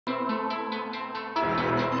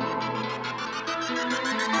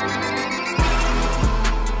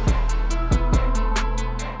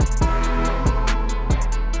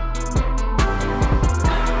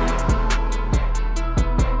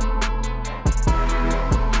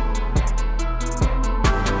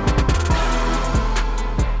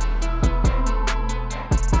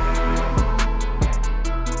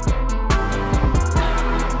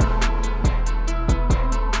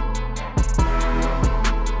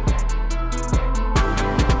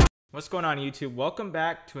What's going on YouTube? Welcome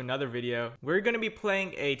back to another video. We're going to be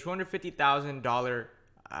playing a $250,000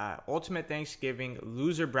 Ultimate Thanksgiving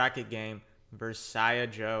loser bracket game versus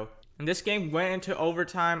SIAH Joe. And this game went into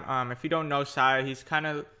overtime. If you don't know SIAH, he's kind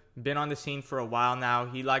of been on the scene for a while now.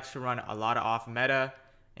 He likes to run a lot of off meta.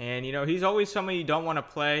 And you know, he's always somebody you don't want to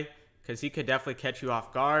play because he could definitely catch you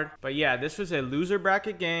off guard. But yeah, this was a loser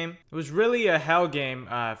bracket game. It was really a hell game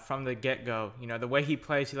from the get-go. You know, the way he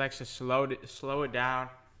plays, he likes to slow it down.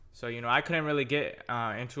 So, you know, I couldn't really get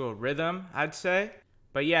into a rhythm, I'd say.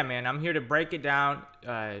 But yeah, man, I'm here to break it down,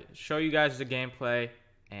 show you guys the gameplay,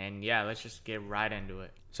 and yeah, let's just get right into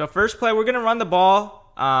it. So first play, we're going to run the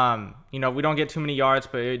ball. You know, we don't get too many yards,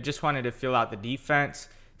 but I just wanted to fill out the defense.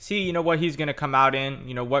 See, you know, what he's going to come out in,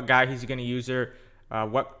 you know, what guy he's going to use her,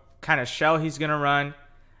 what kind of shell he's going to run.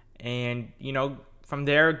 And, you know, from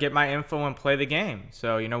there, get my info and play the game.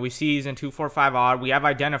 So, you know, we see he's in 2-4-5 odd. We have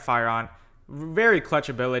identifier on. Very clutch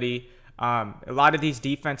ability. A lot of these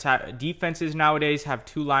defenses nowadays have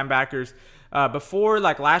two linebackers. Before,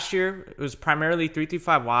 like last year, it was primarily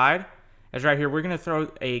 3-5 wide. As right here, we're going to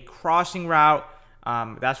throw a crossing route.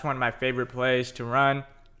 That's one of my favorite plays to run.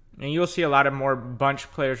 And you'll see a lot of more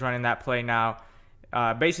bunch players running that play now.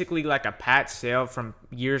 Basically like a pat sail from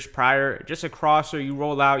years prior. Just a crosser, you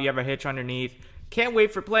roll out, you have a hitch underneath. Can't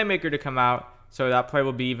wait for playmaker to come out, so that play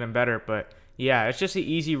will be even better. But yeah, it's just an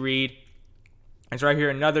easy read. It's right here,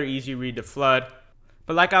 another easy read to flood.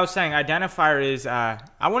 But like I was saying, identifier is, I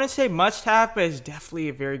wouldn't say must have, but it's definitely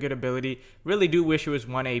a very good ability. Really do wish it was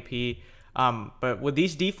 1 AP. But with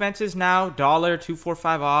these defenses now, dollar,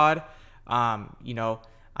 2-4-5 odd, you know,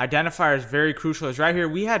 identifier is very crucial. It's right here.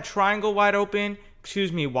 We had triangle wide open,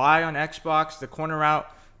 Y on Xbox, the corner route.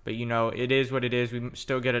 But, you know, it is what it is. We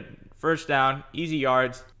still get a first down, easy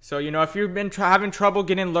yards. So, you know, if you've been having trouble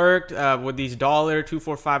getting lurked with these dollar,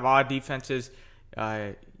 2-4-5 odd defenses,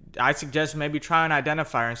 I suggest maybe try an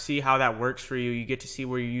identifier and see how that works for you. You get to see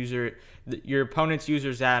where your opponent's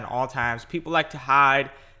user's at all times. People like to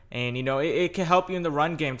hide, and you know it can help you in the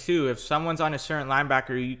run game too. If someone's on a certain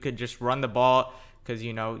linebacker, you could just run the ball because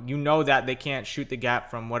you know that they can't shoot the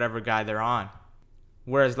gap from whatever guy they're on.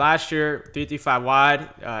 Whereas last year, 3-5 wide,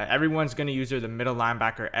 everyone's gonna use the middle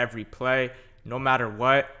linebacker every play, no matter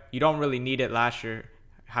what. You don't really need it last year.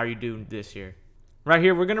 How you do this year? Right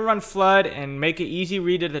here, we're going to run flood and make it easy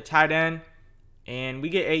read to the tight end. And we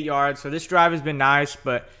get 8 yards. So this drive has been nice.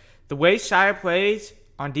 But the way SIAH plays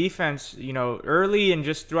on defense, you know, early and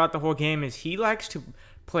just throughout the whole game is he likes to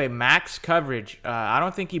play max coverage. I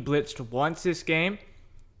don't think he blitzed once this game.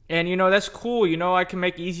 And, you know, that's cool. You know, I can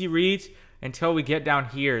make easy reads until we get down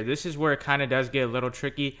here. This is where it kind of does get a little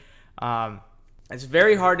tricky. It's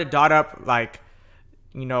very hard to dot up, like,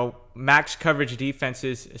 you know, max coverage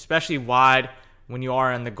defenses, especially wide. When you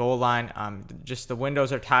are on the goal line, just the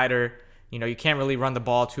windows are tighter. You know, you can't really run the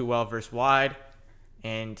ball too well versus wide,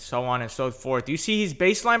 and so on and so forth. You see his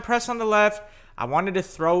baseline press on the left. I wanted to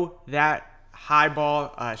throw that high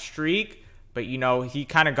ball streak, but, you know, he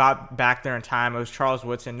kind of got back there in time. It was Charles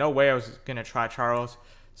Woodson. No way I was going to try Charles.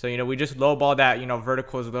 So, you know, we just lowballed that, you know,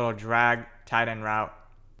 vertical is a little drag tight end route.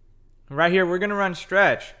 Right here, we're going to run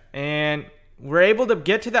stretch, and we're able to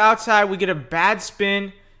get to the outside. We get a bad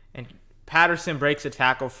spin, and Patterson breaks a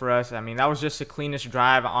tackle for us. I mean, that was just the cleanest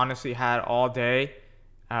drive I honestly had all day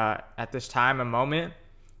at this time and moment.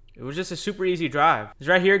 It was just a super easy drive. It's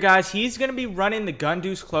right here, guys. He's going to be running the gun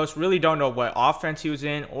deuce close. Really don't know what offense he was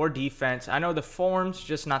in or defense. I know the forms,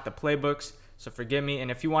 just not the playbooks, so forgive me. And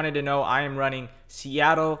if you wanted to know, I am running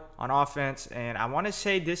Seattle on offense, and I want to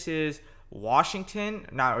say this is Washington.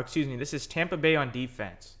 No, excuse me. This is Tampa Bay on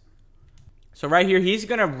defense. So right here, he's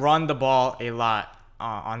going to run the ball a lot.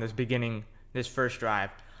 On this first drive.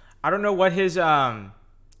 I don't know what his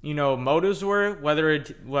you know, motives were, whether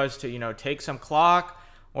it was to, you know, take some clock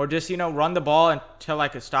or just, you know, run the ball until I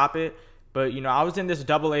could stop it. But, you know, I was in this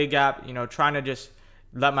double A gap, you know, trying to just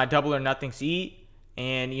let my double or nothings eat.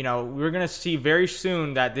 And, you know, we're going to see very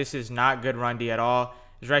soon that this is not good run D at all.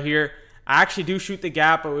 It's right here. I actually do shoot the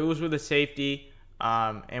gap, but it was with a safety.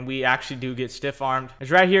 And we actually do get stiff armed. It's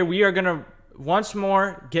right here. We are going to once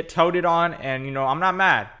more get toted on, and you know, I'm not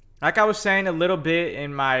mad. Like I was saying a little bit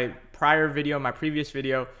in my previous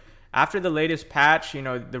video, after the latest patch, you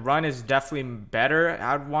know, the run is definitely better,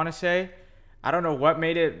 I'd want to say. I don't know what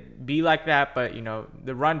made it be like that, but you know,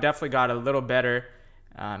 the run definitely got a little better.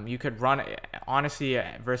 You could run honestly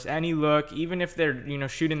versus any look, even if they're, you know,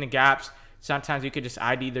 shooting the gaps. Sometimes you could just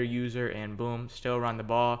ID their user and boom, still run the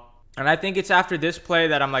ball. And I think it's after this play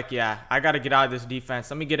that I'm like, yeah, I got to get out of this defense.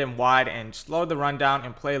 Let me get in wide and slow the run down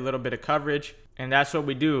and play a little bit of coverage. And that's what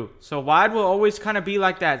we do. So wide will always kind of be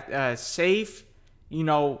like that safe, you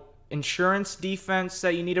know, insurance defense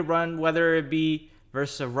that you need to run, whether it be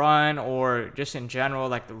versus a run or just in general,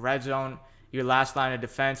 like the red zone, your last line of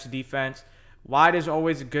defense. Wide is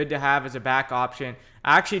always good to have as a back option.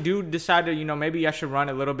 I actually do decide to, maybe I should run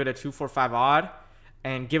a little bit of 2-4-5 odd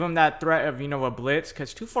and give him that threat of, a blitz,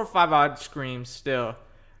 because 2-4-5 odd screams still.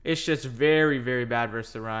 It's just very, very bad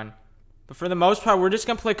versus the run. But for the most part, we're just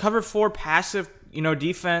going to play cover 4 passive,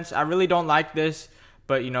 defense. I really don't like this,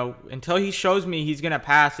 but, until he shows me he's going to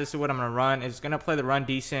pass, this is what I'm going to run. It's going to play the run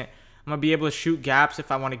decent. I'm going to be able to shoot gaps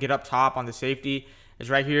if I want to get up top on the safety. It's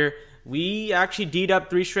right here. We actually D'd up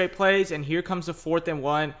 3 straight plays, and here comes the 4th and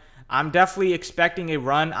 1. I'm definitely expecting a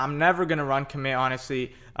run. I'm never going to run commit,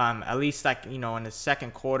 honestly, at least like, in the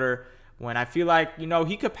second quarter when I feel like,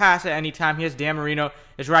 he could pass at any time. He has Dan Marino.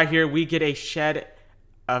 It's right here. We get a shed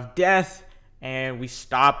of death, and we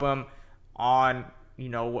stop him on,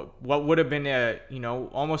 what would have been a,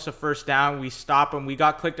 almost a first down. We stop him. We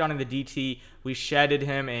got clicked on in the DT. We shedded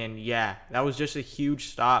him, and yeah, that was just a huge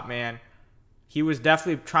stop, man. He was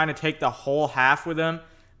definitely trying to take the whole half with him.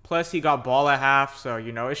 Plus, he got ball at half. So,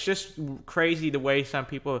 it's just crazy the way some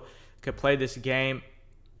people could play this game.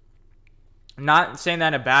 I'm not saying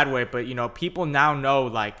that in a bad way, but, people now know,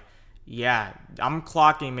 like, yeah, I'm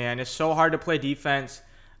clocking, man. It's so hard to play defense.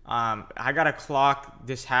 I got to clock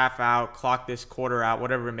this half out, clock this quarter out,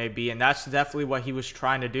 whatever it may be. And that's definitely what he was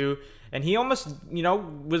trying to do. And he almost,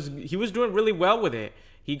 he was doing really well with it.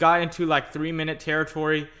 He got into, like, 3-minute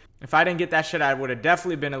territory. If I didn't get that shit, I would have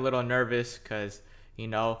definitely been a little nervous because,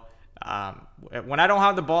 when I don't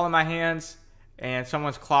have the ball in my hands and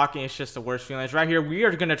someone's clocking, it's just the worst feeling. It's right here. We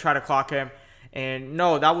are going to try to clock him. And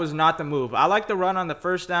no, that was not the move. I like the run on the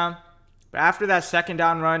first down. But after that second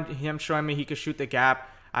down run, him showing me he could shoot the gap,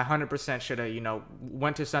 I 100% should have,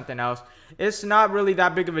 went to something else. It's not really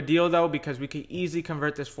that big of a deal, though, because we could easily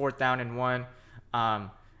convert this 4th down and 1. And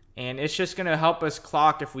it's just going to help us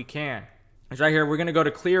clock if we can. It's right here. We're going to go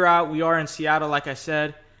to clear out. We are in Seattle, like I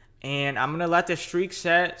said. And I'm going to let the streak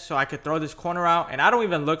set so I could throw this corner out. And I don't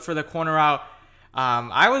even look for the corner out.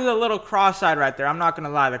 I was a little cross-eyed right there. I'm not going to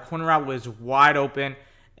lie. The corner out was wide open.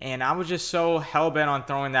 And I was just so hell-bent on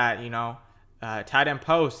throwing that, tight end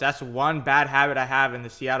post. That's one bad habit I have in the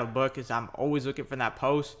Seattle book is I'm always looking for that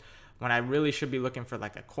post when I really should be looking for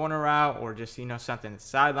like a corner route or just, something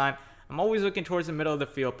sideline. I'm always looking towards the middle of the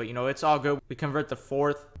field, but, it's all good. We convert the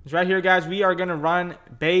 4th. It's right here, guys. We are going to run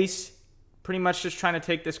base, pretty much just trying to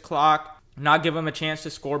take this clock, not give him a chance to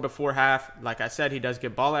score before half. Like I said, he does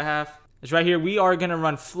get ball at half. It's right here. We are going to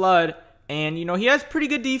run flood, and, he has pretty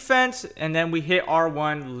good defense, and then we hit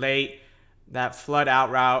R1 late, that flood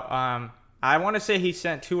out route. I want to say he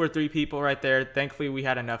sent 2 or 3 people right there. Thankfully, we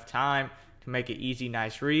had enough time to make it easy,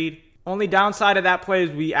 nice read. Only downside of that play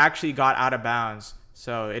is we actually got out of bounds.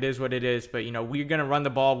 So it is what it is. But, we're going to run the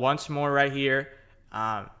ball once more right here.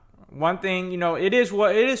 One thing, it is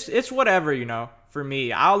what it is. It's whatever, for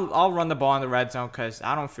me. I'll run the ball in the red zone because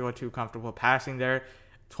I don't feel too comfortable passing there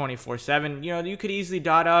 24/7. You could easily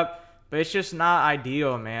dot up, but it's just not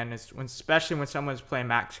ideal, man. Especially when someone's playing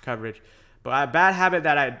max coverage. But a bad habit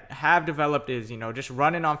that I have developed is, just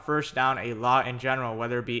running on first down a lot in general,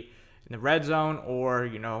 whether it be in the red zone or,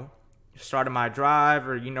 starting my drive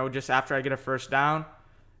or, just after I get a first down.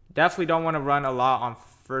 Definitely don't want to run a lot on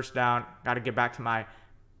first down. Got to get back to my,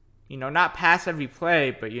 not pass every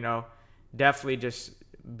play, but, definitely just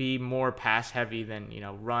be more pass heavy than,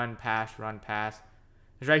 run, pass, run, pass.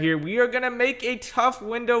 It's right here. We are going to make a tough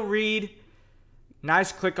window read.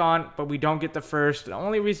 Nice click on, but we don't get the first. The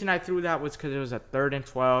only reason I threw that was because it was a 3rd and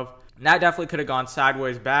 12. And that definitely could have gone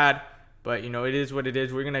sideways bad, but, it is what it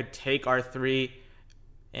is. We're going to take our 3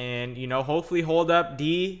 and, hopefully hold up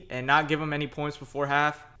D and not give him any points before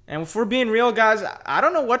half. And if we're being real, guys, I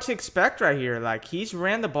don't know what to expect right here. Like, he's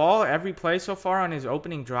ran the ball every play so far on his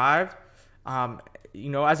opening drive.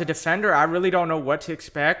 As a defender, I really don't know what to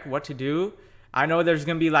expect, what to do. I know there's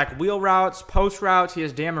going to be like wheel routes, post routes. He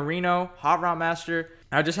has Dan Marino, hot route master.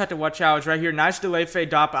 I just have to watch out. It's right here. Nice delay fade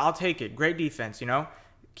dot, but I'll take it. Great defense,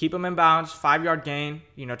 Keep him in bounds, 5-yard gain,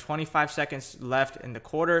 25 seconds left in the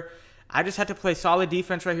quarter. I just had to play solid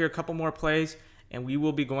defense right here, a couple more plays, and we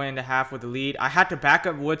will be going into half with the lead. I had to back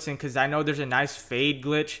up Woodson because I know there's a nice fade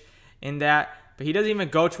glitch in that, but he doesn't even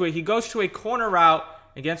go to it. He goes to a corner route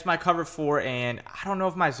against my cover 4, and I don't know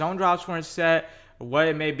if my zone drops weren't set, what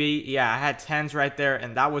it may be. Yeah, I had 10s right there,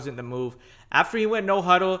 and that wasn't the move. After he went no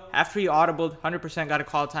huddle, after he audibled, 100% got a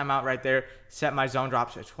call timeout right there, set my zone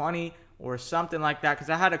drops at 20 or something like that,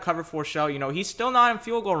 because I had a cover 4 shell. He's still not in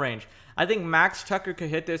field goal range. I think Max Tucker could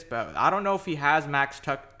hit this, but I don't know if he has Max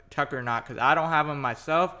Tucker or not, because I don't have him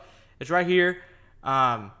myself. It's right here.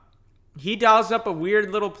 he dials up a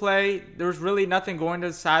weird little play. There was really nothing going to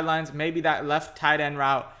the sidelines. Maybe that left tight end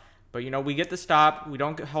route. But, we get the stop. We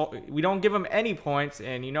don't give him any points.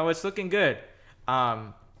 And, it's looking good.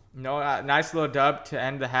 A nice little dub to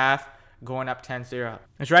end the half, going up 10-0.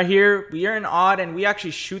 It's right here. We are in odd, and we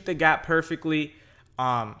actually shoot the gap perfectly.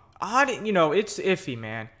 Odd, it's iffy,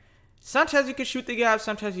 man. Sometimes you can shoot the gap.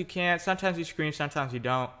 Sometimes you can't. Sometimes you screen. Sometimes you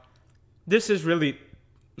don't. This is really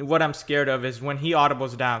what I'm scared of, is when he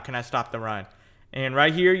audibles down, can I stop the run? And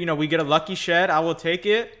right here, we get a lucky shed. I will take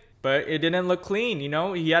it. But it didn't look clean,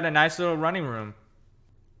 He had a nice little running room.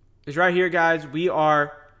 It's right here, guys. We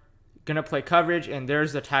are going to play coverage, and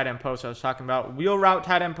there's the tight end post I was talking about. Wheel route,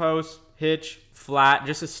 tight end post, hitch, flat,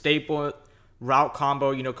 just a staple route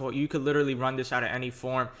combo. You could literally run this out of any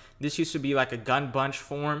form. This used to be like a gun bunch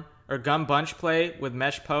form or gun bunch play with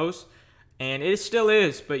mesh posts, and it still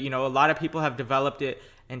is. But, a lot of people have developed it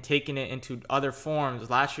and taken it into other forms.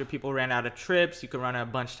 Last year, people ran out of trips. You could run a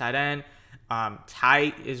bunch tight end.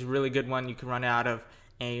 Tight is a really good one you can run out of.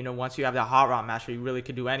 And, once you have that hot route master, you really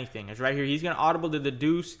could do anything. It's right here. He's going to audible to the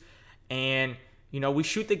deuce. And, we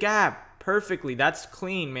shoot the gap perfectly. That's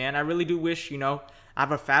clean, man. I really do wish, I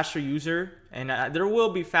have a faster user. And there will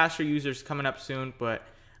be faster users coming up soon. But,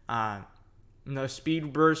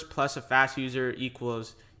 speed burst plus a fast user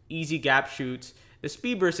equals easy gap shoots. The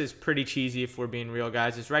speed burst is pretty cheesy if we're being real,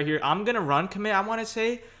 guys. It's right here. I'm going to run commit, I want to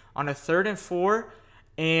say, on a 3rd and 4.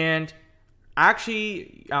 And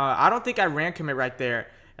actually, I don't think I ran commit right there.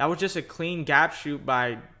 That was just a clean gap shoot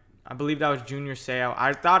by, I believe that was Junior Sale.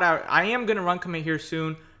 I thought I am going to run commit here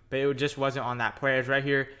soon, but it just wasn't on that play. It's right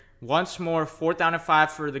here. Once more, 4th down and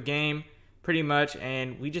 5 for the game, pretty much.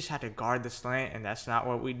 And we just had to guard the slant, and that's not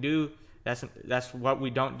what we do. That's what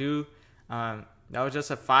we don't do. That was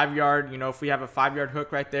just a 5-yard. If we have a 5-yard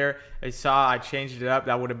hook right there, I changed it up.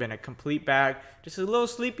 That would have been a complete bag. Just a little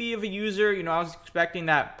sleepy of a user. I was expecting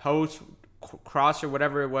that post, cross, or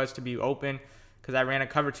whatever it was to be open because I ran a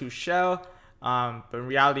cover 2 shell. But in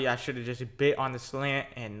reality, I should have just bit on the slant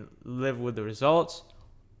and live with the results.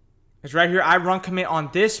 It's right here. I run commit on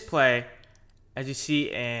this play, as you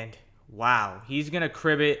see, and wow, he's going to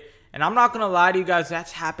crib it. And I'm not going to lie to you guys,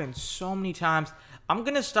 that's happened so many times. I'm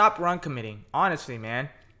going to stop run committing, honestly, man.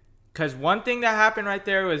 Because one thing that happened right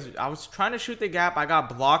there was I was trying to shoot the gap. I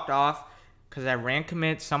got blocked off because I ran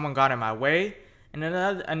commit. Someone got in my way. And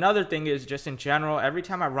another thing is just in general, every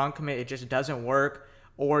time I run commit, it just doesn't work.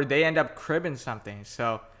 Or they end up cribbing something.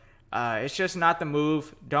 So it's just not the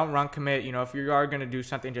move. Don't run commit. If you are going to do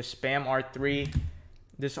something, just spam R3.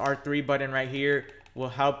 This R3 button right here will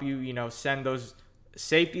help you, send those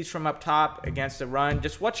safeties from up top against the run.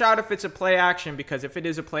 Just watch out if it's a play action, because if it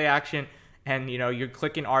is a play action and you're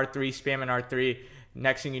clicking R3, spamming R3,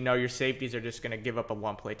 next thing you know, your safeties are just going to give up a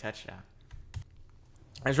 1-play touchdown.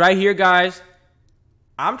 It's right here, guys.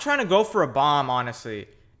 I'm trying to go for a bomb, honestly.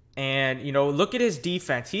 And, look at his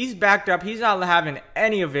defense. He's backed up. He's not having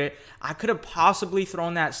any of it. I could have possibly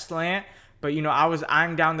thrown that slant, but, I was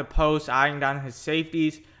eyeing down the post, eyeing down his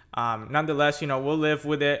safeties. Nonetheless, we'll live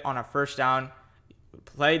with it on a 1st down.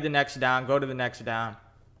 Play the next down, go to the next down.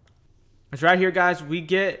 It's right here, guys. We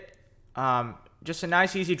get just a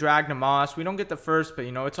nice, easy drag to Moss. We don't get the first, but,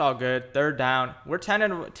 it's all good. 3rd down. We're 10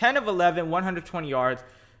 of 11, 120 yards.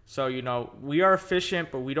 So, we are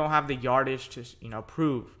efficient, but we don't have the yardage to,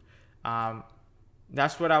 prove.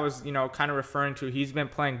 That's what I was, kind of referring to. He's been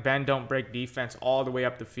playing bend, don't break defense all the way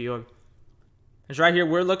up the field. It's right here.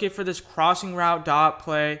 We're looking for this crossing route dot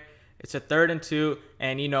play. It's a 3rd and 2.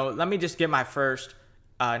 And, let me just get my first.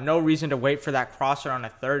 No reason to wait for that crosser on a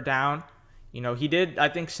 3rd down. He did, I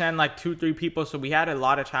think, send like 2-3 people. So we had a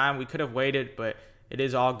lot of time. We could have waited, but it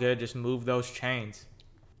is all good. Just move those chains.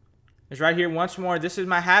 It's right here once more. This is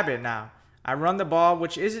my habit now. I run the ball,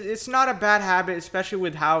 which it's not a bad habit, especially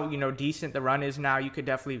with how, decent the run is now. You could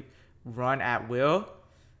definitely run at will.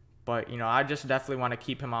 But, I just definitely want to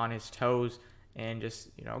keep him on his toes and just,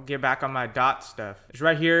 get back on my dot stuff. It's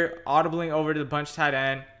right here, audibling over to the bunch tight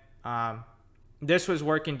end. This was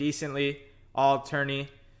working decently, all tourney.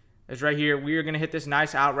 It's right here. We are going to hit this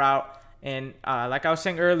nice out route. And like I was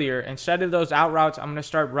saying earlier, instead of those out routes, I'm going to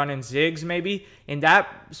start running zigs maybe. In that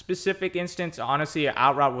specific instance, honestly, an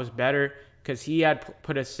out route was better because he had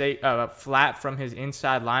put a flat from his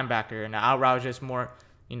inside linebacker. And the out route was just more,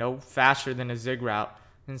 faster than a zig route.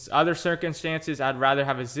 In other circumstances, I'd rather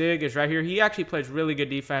have a zig. Is right here. He actually plays really good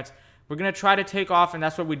defense. We're going to try to take off, and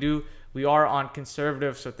that's what we do. We are on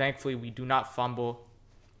conservative, so thankfully we do not fumble.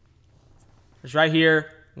 It's right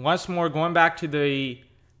here. Once more, going back to the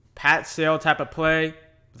Pat Sale type of play,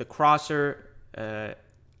 the crosser,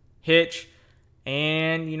 hitch,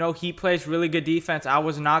 And, you know, he plays really good defense. I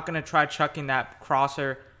was not going to try chucking that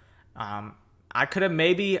crosser. I could have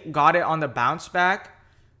maybe got it on the bounce back,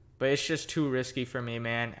 but it's just too risky for me,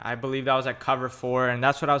 man. I believe that was at cover 4, and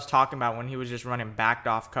that's what I was talking about when he was just running backed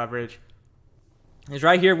off coverage. Is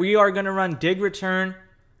right here. We are going to run dig return,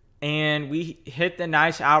 and we hit the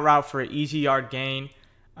nice out route for an easy yard gain,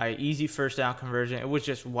 an easy first down conversion. It was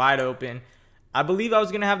just wide open. I believe I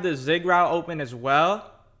was going to have the zig route open as well,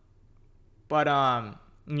 but,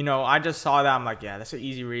 you know, I just saw that. I'm like, yeah, that's an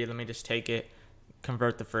easy read. Let me just take it,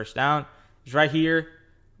 convert the first down. It's right here.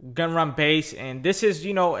 Gonna run base, and this is,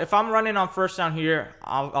 you know, if I'm running on first down here,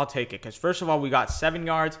 I'll take it, because first of all, we got 7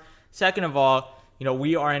 yards. Second of all, you know,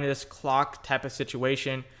 we are in this clock type of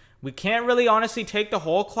situation. We can't really honestly take the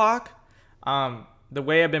whole clock, the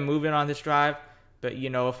way I've been moving on this drive. But, you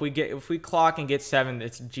know, if we clock and get 7,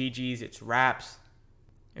 it's GG's, it's wraps.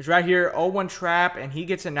 It's right here, 0-1 trap, and he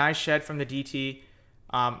gets a nice shed from the DT.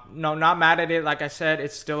 No, not mad at it. Like I said,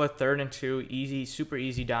 it's still a 3rd and 2, easy, super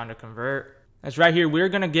easy down to convert. That's right here. We're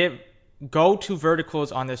going to go to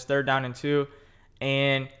verticals on this 3rd down and 2.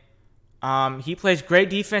 And he plays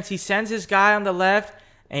great defense. He sends his guy on the left.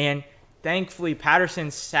 And thankfully,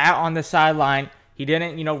 Patterson sat on the sideline. He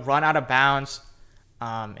didn't, you know, run out of bounds.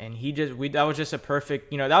 And that was just a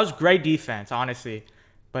perfect, you know, that was great defense, honestly.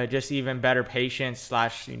 But just even better patience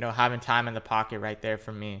 / you know, having time in the pocket right there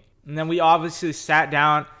for me. And then we obviously sat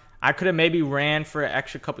down. I could have maybe ran for an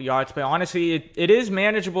extra couple yards, but honestly, it is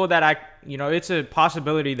manageable that you know, it's a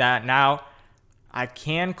possibility that now I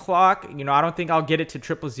can clock. You know, I don't think I'll get it to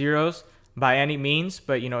 000s by any means,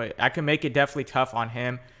 but, you know, I can make it definitely tough on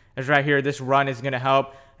him. As right here, this run is going to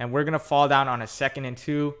help, and we're going to fall down on a 2nd and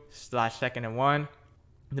 2 / 2nd and 1.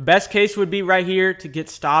 The best case would be right here to get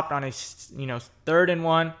stopped on a, you know, 3rd and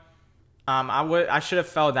 1. I should have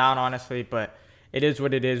fell down, honestly, but it is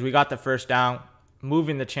what it is. We got the first down,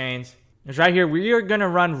 moving the chains. It's right here. We are going to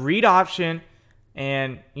run read option.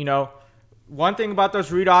 And, you know, one thing about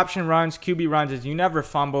those read option runs, QB runs, is you never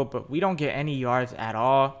fumble, but we don't get any yards at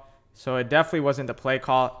all. So it definitely wasn't the play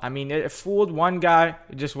call. I mean, it fooled one guy.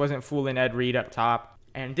 It just wasn't fooling Ed Reed up top.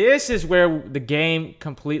 And this is where the game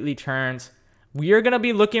completely turns. We are going to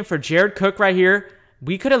be looking for Jared Cook right here.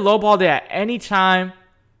 We could have lowballed it at any time,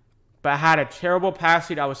 but had a terrible pass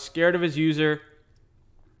lead. I was scared of his user.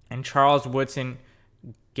 And Charles Woodson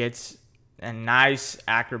gets a nice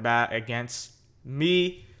acrobat against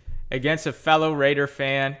me, against a fellow Raider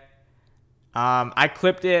fan. I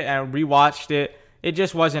clipped it and rewatched it. It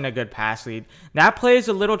just wasn't a good pass lead. That play is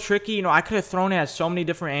a little tricky. You know, I could have thrown it at so many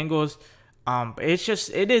different angles. But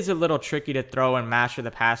it is a little tricky to throw and master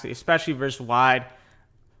the pass lead, especially versus wide.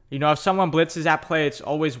 You know, if someone blitzes that play, it's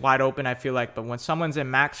always wide open, I feel like. But when someone's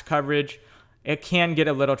in max coverage, it can get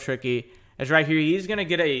a little tricky. As right here, he's going to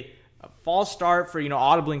get a false start for, you know,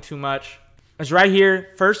 audibling too much. As right here,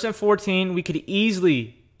 1st and 14, we could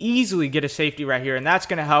easily get a safety right here, and that's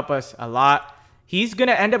going to help us a lot. He's going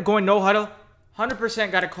to end up going no huddle.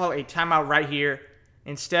 100% got to call a timeout right here.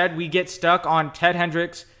 Instead, we get stuck on Ted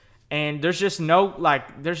Hendricks, and there's just no,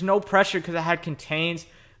 there's no pressure because I had contains.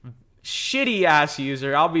 Shitty ass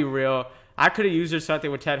user, I'll be real. I could have used something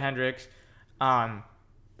with Ted Hendricks.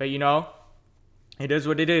 But, you know, it is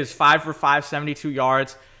what it is. 5 for 5, 72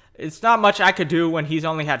 yards. It's not much I could do when he's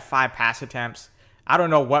only had 5 pass attempts. I don't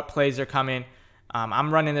know what plays are coming.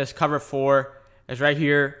 I'm running this cover 4. It's right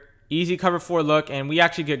here. Easy cover 4 look, and we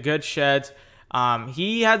actually get good sheds.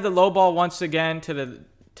 He had the low ball once again to the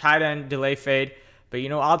tight end delay fade. But, you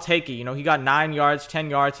know, I'll take it. You know, he got 9 yards, 10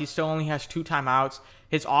 yards. He still only has 2 timeouts.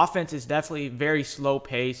 His offense is definitely very slow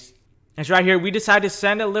pace. It's right here. We decided to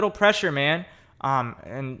send a little pressure, man.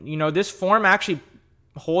 And, you know, this form actually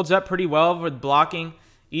holds up pretty well with blocking.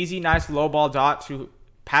 Easy, nice low ball dot to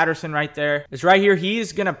Patterson right there. It's right here.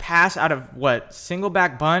 He's going to pass out of, what, single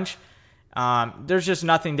back bunch. There's just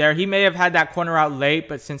nothing there. He may have had that corner out late,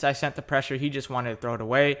 but since I sent the pressure, he just wanted to throw it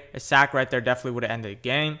away. A sack right there definitely would have ended the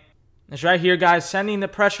game. It's right here, guys, sending the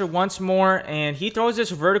pressure once more, and he throws this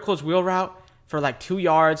verticals wheel route for like 2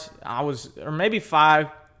 yards. Or maybe 5.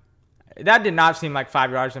 That did not seem like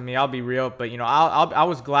 5 yards to me. I'll be real, but, you know, I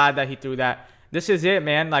was glad that he threw that. This is it,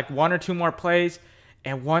 man. Like 1 or 2 more plays,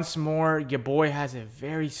 and once more, your boy has a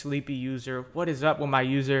very sleepy user. What is up with my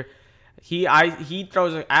user? He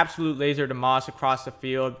throws an absolute laser to Moss across the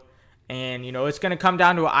field, and, you know, it's going to come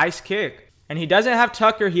down to an ice kick. And he doesn't have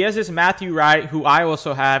Tucker. He has this Matthew Wright, who I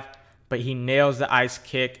also have, but he nails the ice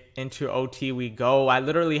kick. Into OT we go. I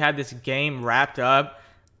literally had this game wrapped up.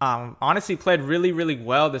 Honestly, played really, really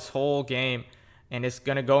well this whole game, and it's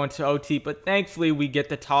going to go into OT. But thankfully, we get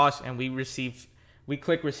the toss, and we we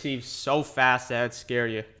click receive so fast that it'd scare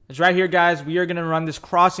you. It's right here, guys. We are going to run this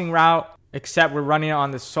crossing route, except we're running it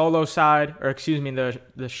on the solo side, or excuse me,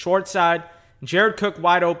 the short side. Jared Cook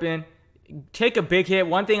wide open. Take a big hit.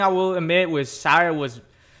 One thing I will admit was SIAH was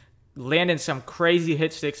landing some crazy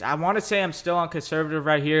hit sticks. I want to say I'm still on conservative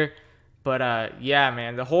right here. But, yeah,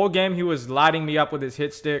 man, the whole game he was lighting me up with his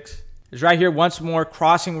hit sticks. It's right here once more,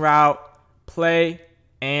 crossing route, play,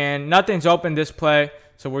 and nothing's open this play.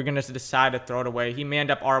 So we're going to decide to throw it away. He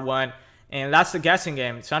manned up R1, and that's the guessing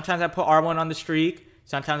game. Sometimes I put R1 on the streak.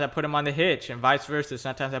 Sometimes I put him on the hitch, and vice versa.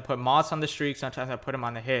 Sometimes I put Moss on the streak. Sometimes I put him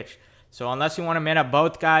on the hitch. So unless you want to man up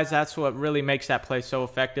both guys, that's what really makes that play so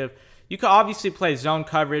effective. You could obviously play zone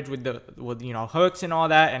coverage with hooks and all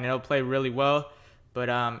that, and it'll play really well. But,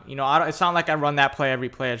 it's not like I run that play every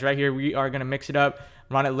play. It's right here. We are going to mix it up,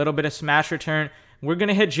 run a little bit of smash return. We're going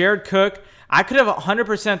to hit Jared Cook. I could have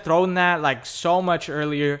 100% thrown that like so much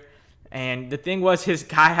earlier. And the thing was, his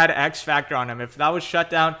guy had an X factor on him. If that was shut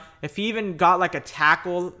down, if he even got like a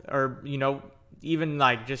tackle or, even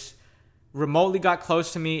like just remotely got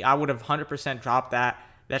close to me, I would have 100% dropped that.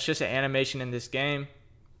 That's just an animation in this game.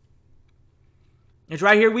 It's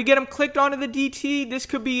right here. We get him clicked onto the DT. This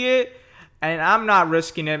could be it. And I'm not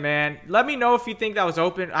risking it, man. Let me know if you think that was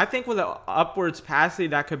open. I think with an upwards pass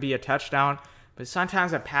lead, that could be a touchdown. But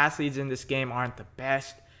sometimes the pass leads in this game aren't the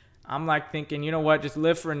best. I'm like thinking, you know what? Just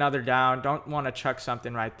live for another down. Don't want to chuck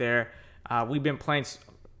something right there. We've been playing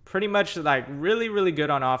pretty much like really, really good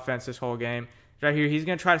on offense this whole game. Right here, he's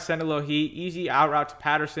going to try to send a little heat. Easy out route to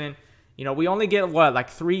Patterson. We only get, what, like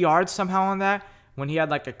 3 yards somehow on that? When he had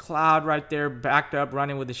like a cloud right there backed up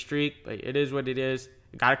running with a streak. But it is what it is.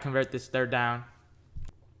 Got to convert this third down.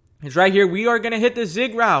 It's right here. We are going to hit the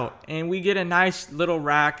zig route. And we get a nice little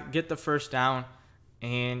rack, get the first down,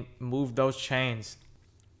 and move those chains.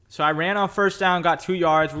 So I ran on first down, got 2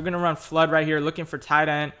 yards. We're going to run flood right here, looking for tight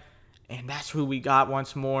end. And that's who we got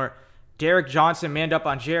once more. Derek Johnson manned up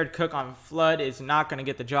on Jared Cook on flood is not going to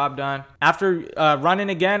get the job done. After running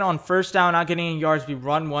again on first down, not getting any yards, we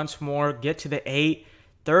run once more, get to the 8.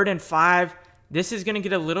 3rd and 5. This is going to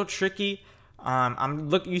get a little tricky.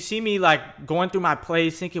 You see me like going through my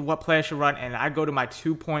plays, thinking what play I should run, and I go to my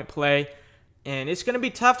 2-point play. And it's going to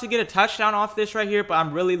be tough to get a touchdown off this right here, but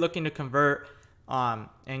I'm really looking to convert and,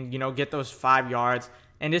 get those 5 yards.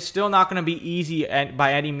 And it's still not going to be easy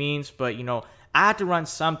by any means, but, I had to run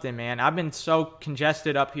something, man. I've been so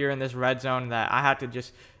congested up here in this red zone that I had to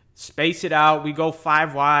just space it out. We go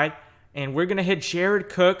 5 wide, and we're going to hit Jared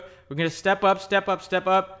Cook. We're going to step up, step up, step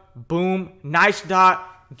up. Boom. Nice dot.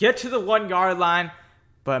 Get to the 1 yard line.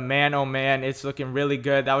 But, man, oh, man, it's looking really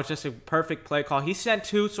good. That was just a perfect play call. He sent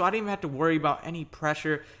 2, so I didn't even have to worry about any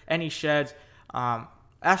pressure, any sheds.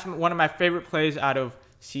 That's one of my favorite plays out of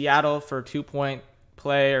Seattle for a 2-point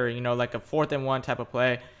play or, like a 4th and 1 type of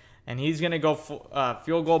play. And he's going to go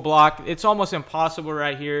field goal block. It's almost impossible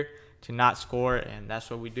right here to not score, and that's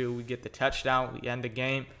what we do. We get the touchdown. We end the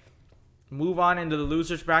game. Move on into the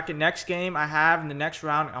losers bracket. Next game I have in the next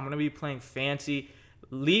round, I'm going to be playing Fancy.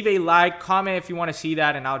 Leave a like, comment if you want to see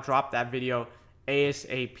that, and I'll drop that video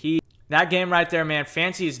ASAP. That game right there, man,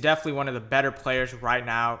 Fancy is definitely one of the better players right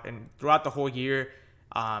now and throughout the whole year.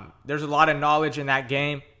 There's a lot of knowledge in that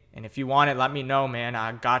game, and if you want it, let me know, man.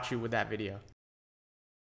 I got you with that video.